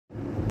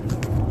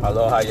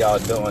Hello, how y'all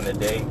doing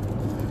today?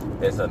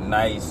 It's a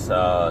nice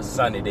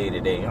sunny day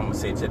today. I'm gonna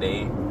say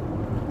today,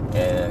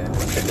 and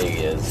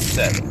today is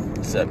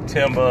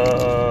September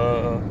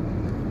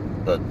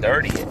the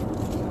 30th.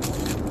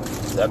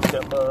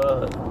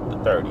 September the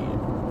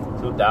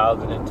 30th,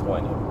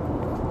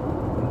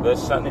 2020. Good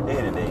sunny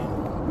day today.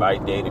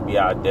 Right day to be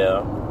out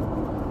there.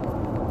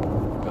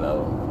 You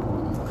know,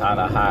 kind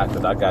of hot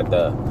because I got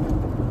the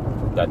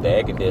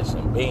air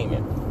conditioning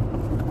beaming.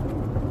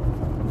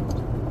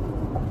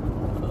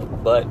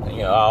 But,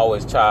 you know, I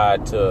always try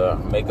to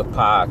make a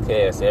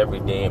podcast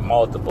every day,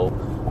 multiple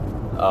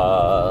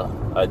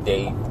a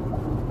day.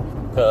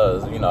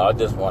 Because, you know, I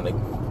just want to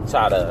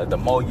try to, the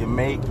more you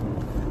make,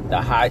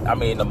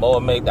 the more I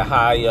make, the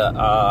higher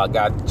I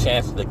got the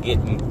chance of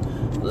getting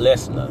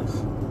listeners.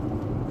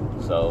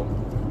 So,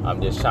 I'm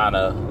just trying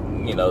to,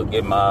 you know,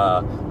 get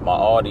my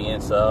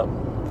audience up.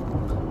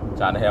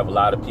 Trying to have a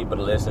lot of people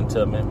to listen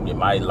to me. You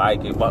might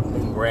like it, but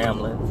I'm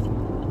rambling.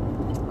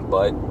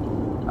 But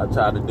I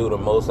try to do the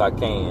most I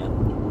can.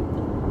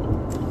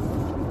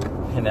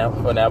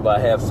 And whenever I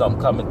have something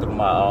coming to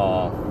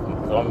my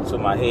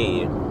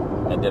head,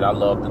 and then I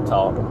love to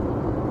talk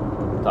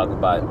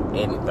about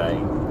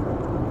anything.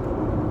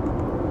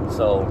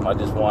 So I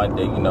just wanted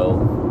to, you know,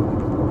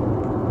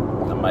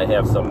 I might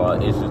have some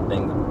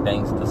interesting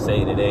things to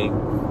say today.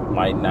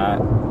 Might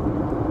not.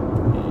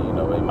 You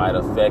know, it might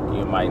affect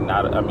you. Might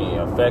not.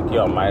 Affect you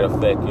or might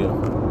affect you.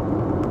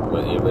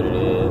 Whatever it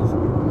is.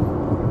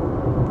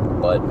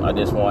 But I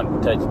just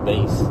want to touch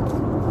base.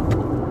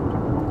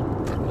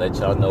 Let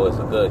y'all know it's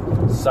a good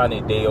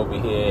sunny day over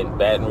here in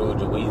Baton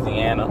Rouge,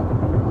 Louisiana.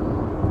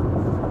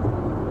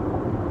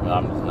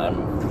 I'm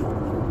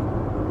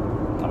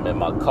in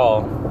my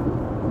car,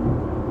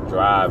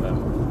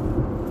 driving.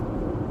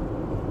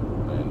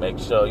 And make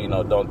sure, you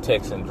know, don't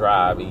text and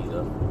drive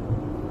either.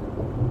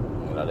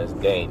 You know, that's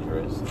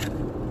dangerous.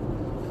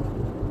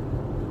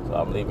 So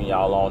I'm leaving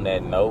y'all on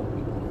that note.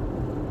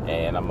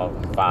 And I'm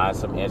going to find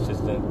some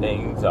interesting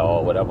things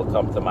or whatever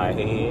comes to my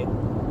head.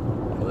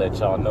 I'm going to let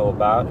y'all know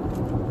about it.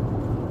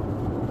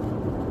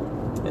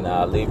 And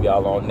I'll leave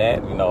y'all on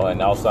that, you know.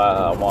 And also,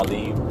 I want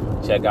to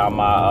check out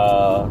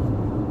my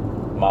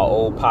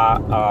old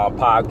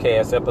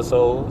podcast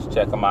episodes.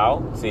 Check them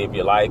out. See if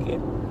you like it.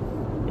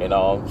 You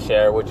know,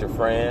 share it with your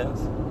friends.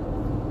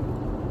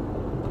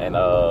 And,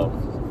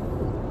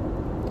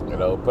 you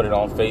know, put it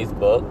on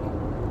Facebook,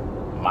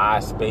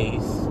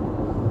 MySpace.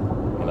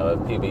 You know, if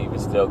people even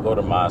still go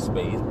to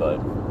MySpace,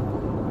 but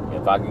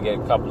if I can get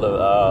a couple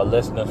of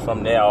listeners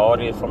from there,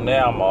 audience from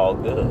there, I'm all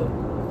good.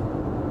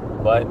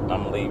 But I'm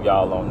going to leave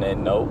y'all on that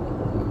note.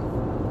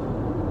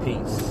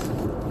 Peace.